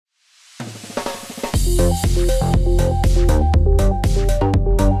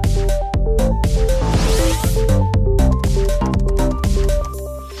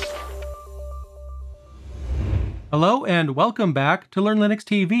Hello and welcome back to Learn Linux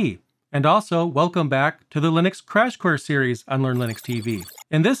TV, and also welcome back to the Linux Crash Course series on Learn Linux TV.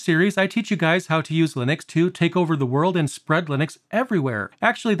 In this series, I teach you guys how to use Linux to take over the world and spread Linux everywhere.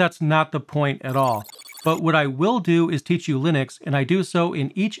 Actually, that's not the point at all. But what I will do is teach you Linux, and I do so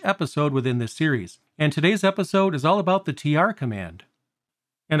in each episode within this series. And today's episode is all about the tr command.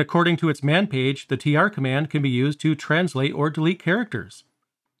 And according to its man page, the tr command can be used to translate or delete characters.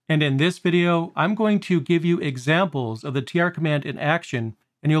 And in this video, I'm going to give you examples of the tr command in action,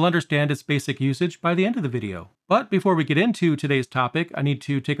 and you'll understand its basic usage by the end of the video. But before we get into today's topic, I need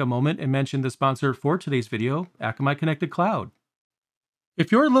to take a moment and mention the sponsor for today's video, Akamai Connected Cloud.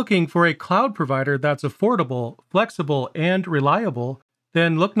 If you're looking for a cloud provider that's affordable, flexible, and reliable,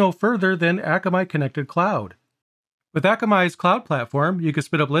 then look no further than Akamai Connected Cloud. With Akamai's cloud platform, you can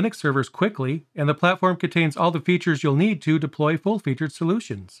spin up Linux servers quickly, and the platform contains all the features you'll need to deploy full-featured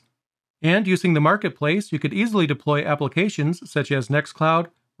solutions. And using the marketplace, you could easily deploy applications such as Nextcloud,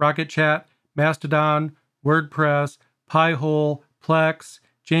 Rocket Chat, Mastodon, WordPress, Pi-hole, Plex,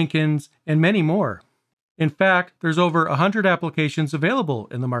 Jenkins, and many more. In fact, there's over 100 applications available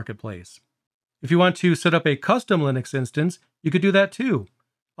in the marketplace. If you want to set up a custom Linux instance, you could do that too.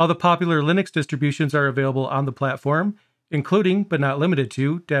 All the popular Linux distributions are available on the platform, including, but not limited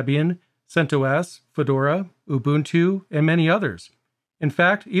to, Debian, CentOS, Fedora, Ubuntu, and many others. In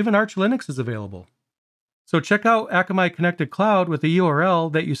fact, even Arch Linux is available. So check out Akamai Connected Cloud with the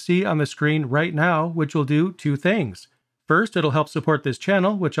URL that you see on the screen right now, which will do two things. First, it'll help support this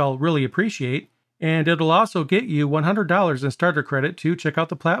channel, which I'll really appreciate, and it'll also get you $100 in starter credit to check out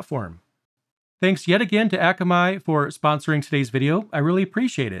the platform. Thanks yet again to Akamai for sponsoring today's video. I really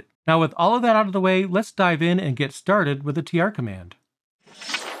appreciate it. Now with all of that out of the way, let's dive in and get started with the tr command.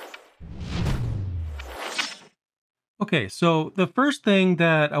 Okay, so the first thing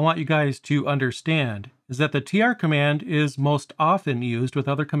that I want you guys to understand is that the tr command is most often used with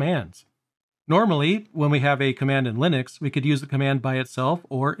other commands. Normally, when we have a command in Linux, we could use the command by itself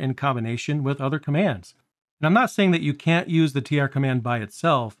or in combination with other commands. And I'm not saying that you can't use the tr command by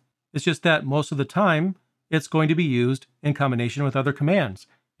itself. It's just that most of the time, it's going to be used in combination with other commands.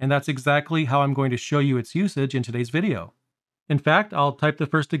 And that's exactly how I'm going to show you its usage in today's video. In fact, I'll type the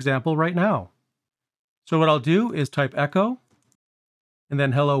first example right now. So what I'll do is type echo, and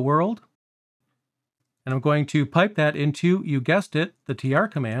then hello world. And I'm going to pipe that into, you guessed it, the tr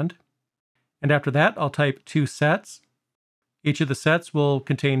command. And after that, I'll type two sets. Each of the sets will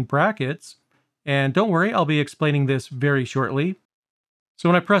contain brackets. And don't worry, I'll be explaining this very shortly. So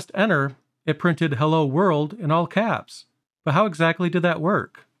when I pressed enter, it printed hello world in all caps. But how exactly did that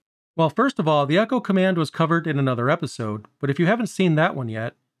work? Well, first of all, the echo command was covered in another episode, but if you haven't seen that one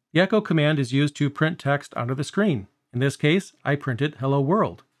yet, the echo command is used to print text onto the screen. In this case, I printed hello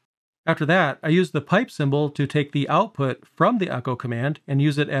world. After that, I used the pipe symbol to take the output from the echo command and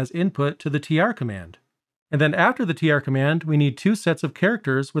use it as input to the tr command. And then after the tr command, we need two sets of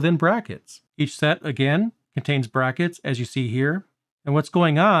characters within brackets. Each set, again, contains brackets as you see here. And what's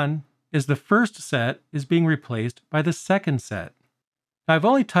going on is the first set is being replaced by the second set. Now, I've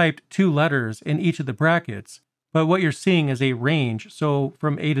only typed two letters in each of the brackets, but what you're seeing is a range, so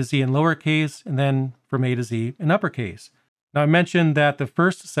from A to Z in lowercase, and then from A to Z in uppercase. Now, I mentioned that the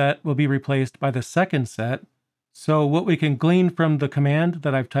first set will be replaced by the second set, so what we can glean from the command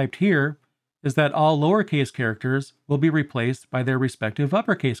that I've typed here is that all lowercase characters will be replaced by their respective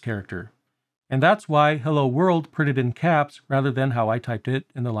uppercase character. And that's why hello world printed in caps rather than how I typed it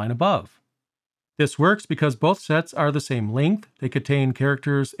in the line above. This works because both sets are the same length. They contain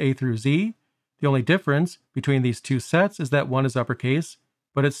characters A through Z. The only difference between these two sets is that one is uppercase,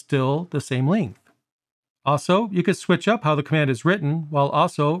 but it's still the same length. Also, you could switch up how the command is written while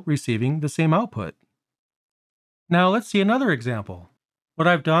also receiving the same output. Now let's see another example. What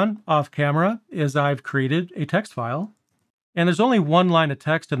I've done off camera is I've created a text file. And there's only one line of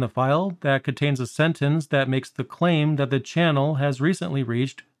text in the file that contains a sentence that makes the claim that the channel has recently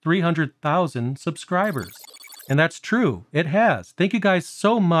reached 300,000 subscribers. And that's true, it has. Thank you guys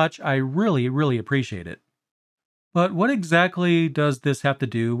so much, I really, really appreciate it. But what exactly does this have to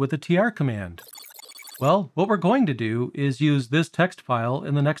do with the tr command? Well, what we're going to do is use this text file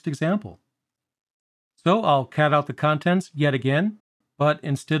in the next example. So I'll cat out the contents yet again, but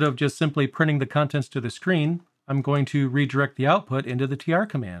instead of just simply printing the contents to the screen, I'm going to redirect the output into the tr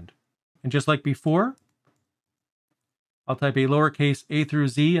command. And just like before, I'll type a lowercase a through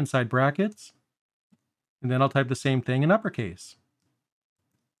z inside brackets, and then I'll type the same thing in uppercase.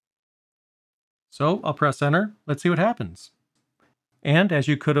 So I'll press enter. Let's see what happens. And as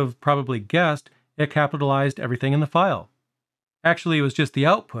you could have probably guessed, it capitalized everything in the file. Actually, it was just the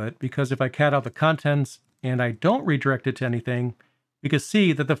output, because if I cat out the contents and I don't redirect it to anything, we can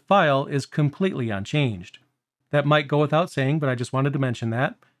see that the file is completely unchanged. That might go without saying, but I just wanted to mention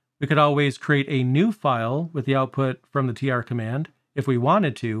that. We could always create a new file with the output from the tr command if we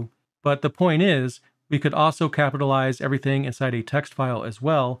wanted to, but the point is, we could also capitalize everything inside a text file as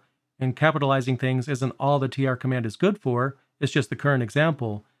well, and capitalizing things isn't all the tr command is good for, it's just the current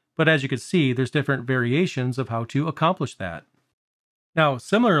example, but as you can see, there's different variations of how to accomplish that. Now,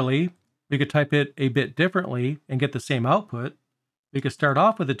 similarly, we could type it a bit differently and get the same output. We could start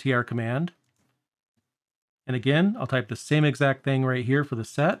off with the tr command, and again, I'll type the same exact thing right here for the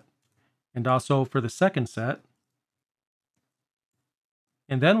set, and also for the second set.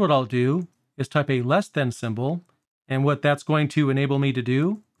 And then what I'll do is type a less than symbol, and what that's going to enable me to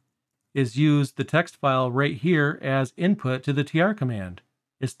do is use the text file right here as input to the tr command.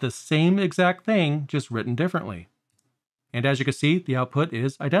 It's the same exact thing, just written differently. And as you can see, the output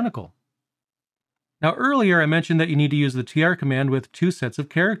is identical. Now earlier I mentioned that you need to use the tr command with 2 sets of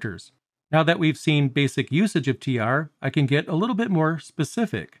characters. Now that we've seen basic usage of tr, I can get a little bit more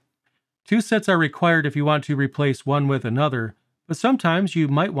specific. 2 sets are required if you want to replace one with another, but sometimes you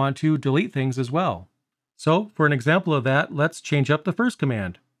might want to delete things as well. So for an example of that, let's change up the first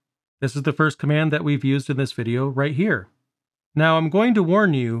command. This is the first command that we've used in this video right here. Now I'm going to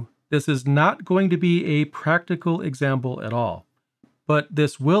warn you, this is not going to be a practical example at all. But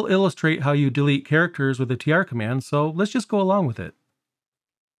this will illustrate how you delete characters with the tr command, so let's just go along with it.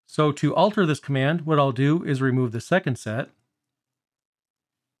 So to alter this command, what I'll do is remove the second set.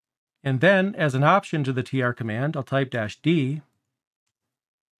 And then, as an option to the tr command, I'll type -d.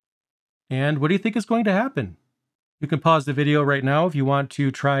 And what do you think is going to happen? You can pause the video right now if you want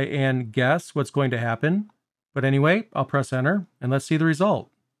to try and guess what's going to happen. But anyway, I'll press enter and let's see the result.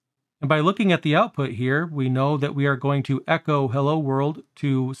 And by looking at the output here, we know that we are going to echo hello world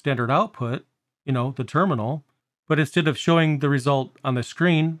to standard output, the terminal. But instead of showing the result on the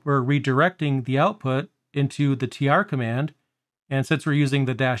screen, we're redirecting the output into the tr command. And since we're using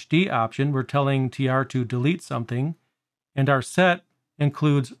the -d option, we're telling tr to delete something. And our set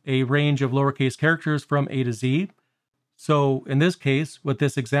includes a range of lowercase characters from A to Z. So in this case, what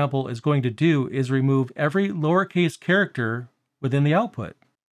this example is going to do is remove every lowercase character within the output.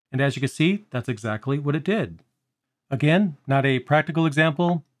 And as you can see, that's exactly what it did. Again, not a practical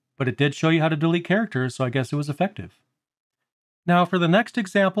example, but it did show you how to delete characters, so I guess it was effective. Now for the next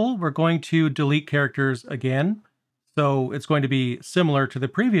example, we're going to delete characters again. So it's going to be similar to the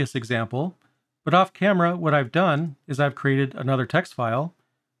previous example, but off camera, what I've done is I've created another text file.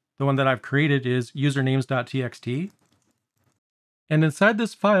 The one that I've created is usernames.txt. And inside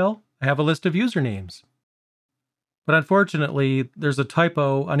this file, I have a list of usernames. But unfortunately, there's a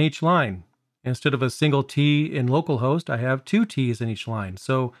typo on each line. Instead of a single T in localhost, I have 2 T's in each line,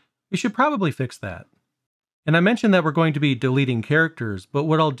 so we should probably fix that. And I mentioned that we're going to be deleting characters, but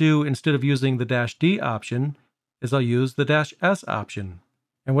what I'll do instead of using the -d option is I'll use the -s option.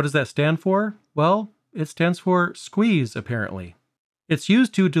 And what does that stand for? Well, it stands for squeeze, apparently. It's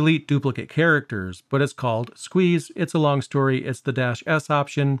used to delete duplicate characters, but it's called squeeze. It's a long story. It's the -s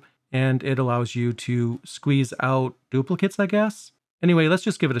option, and it allows you to squeeze out duplicates, I guess. Anyway, let's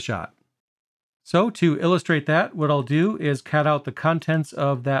just give it a shot. So to illustrate that, what I'll do is cat out the contents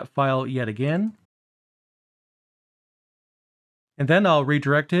of that file yet again. And then I'll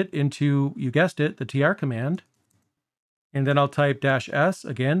redirect it into, you guessed it, the tr command. And then I'll type -s,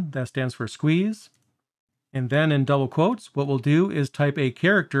 again, that stands for squeeze. And then in double quotes, what we'll do is type a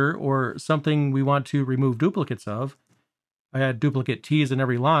character or something we want to remove duplicates of. I had duplicate T's in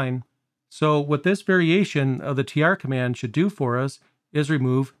every line. So what this variation of the tr command should do for us is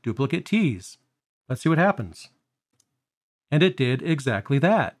remove duplicate T's. Let's see what happens. And it did exactly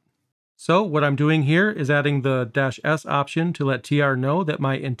that. So what I'm doing here is adding the -s option to let tr know that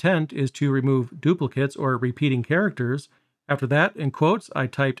my intent is to remove duplicates or repeating characters. After that, in quotes, I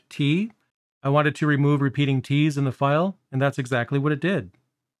typed T. I wanted to remove repeating T's in the file, and that's exactly what it did.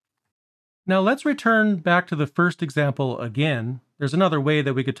 Now let's return back to the first example again. There's another way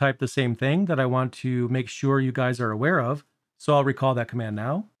that we could type the same thing that I want to make sure you guys are aware of, so I'll recall that command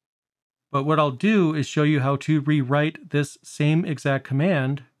now. But what I'll do is show you how to rewrite this same exact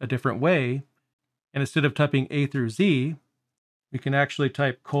command a different way. And instead of typing A through Z, we can actually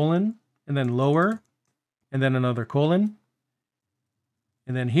type colon, and then lower, and then another colon.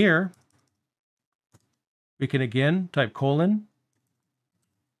 And then here, we can again type colon,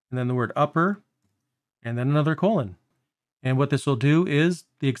 and then the word upper, and then another colon. And what this will do is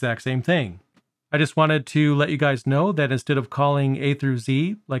the exact same thing. I just wanted to let you guys know that instead of calling A through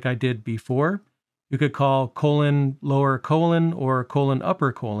Z like I did before, you could call colon lower colon or colon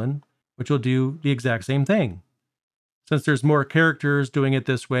upper colon, which will do the exact same thing. Since there's more characters doing it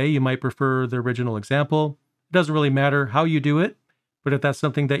this way, you might prefer the original example. It doesn't really matter how you do it, but if that's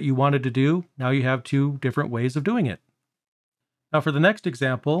something that you wanted to do, now you have two different ways of doing it. Now for the next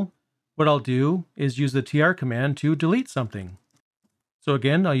example, what I'll do is use the tr command to delete something. So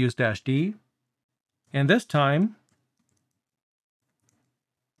again, I'll use -d, and this time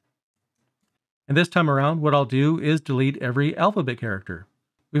around, what I'll do is delete every alphabet character.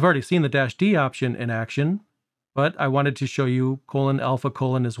 We've already seen the -d option in action, but I wanted to show you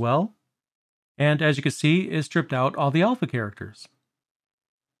 :alpha: as well. And as you can see, it stripped out all the alpha characters.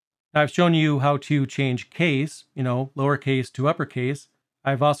 Now, I've shown you how to change case, lowercase to uppercase.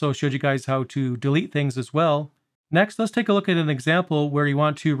 I've also showed you guys how to delete things as well. Next, let's take a look at an example where you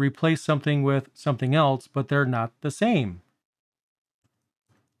want to replace something with something else, but they're not the same.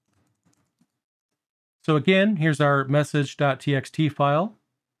 So again, here's our message.txt file.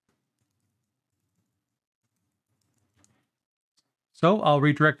 So I'll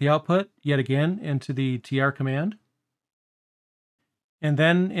redirect the output yet again into the tr command. And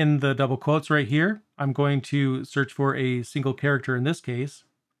then in the double quotes right here, I'm going to search for a single character in this case,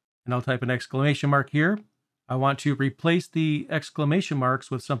 and I'll type an exclamation mark here. I want to replace the exclamation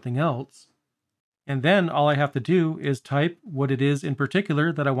marks with something else. And then all I have to do is type what it is in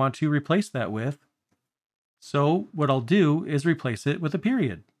particular that I want to replace that with. So what I'll do is replace it with a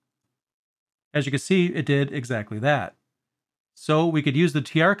period. As you can see, it did exactly that. So we could use the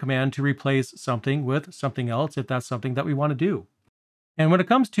tr command to replace something with something else if that's something that we want to do. And when it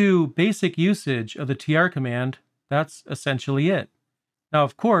comes to basic usage of the tr command, that's essentially it. Now,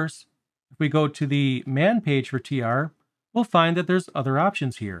 of course, if we go to the man page for tr, we'll find that there's other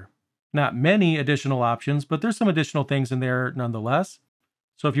options here. Not many additional options, but there's some additional things in there nonetheless.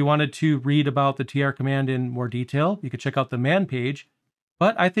 So if you wanted to read about the tr command in more detail, you could check out the man page.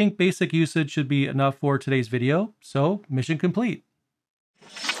 But I think basic usage should be enough for today's video, so mission complete.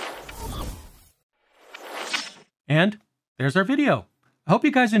 And there's our video. I hope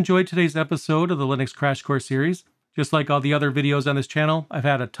you guys enjoyed today's episode of the Linux Crash Course series. Just like all the other videos on this channel, I've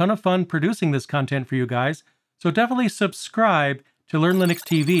had a ton of fun producing this content for you guys, so definitely subscribe to Learn Linux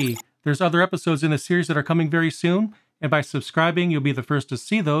TV. There's other episodes in the series that are coming very soon, and by subscribing, you'll be the first to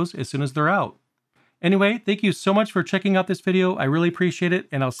see those as soon as they're out. Anyway, thank you so much for checking out this video. I really appreciate it,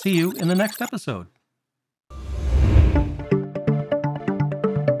 and I'll see you in the next episode.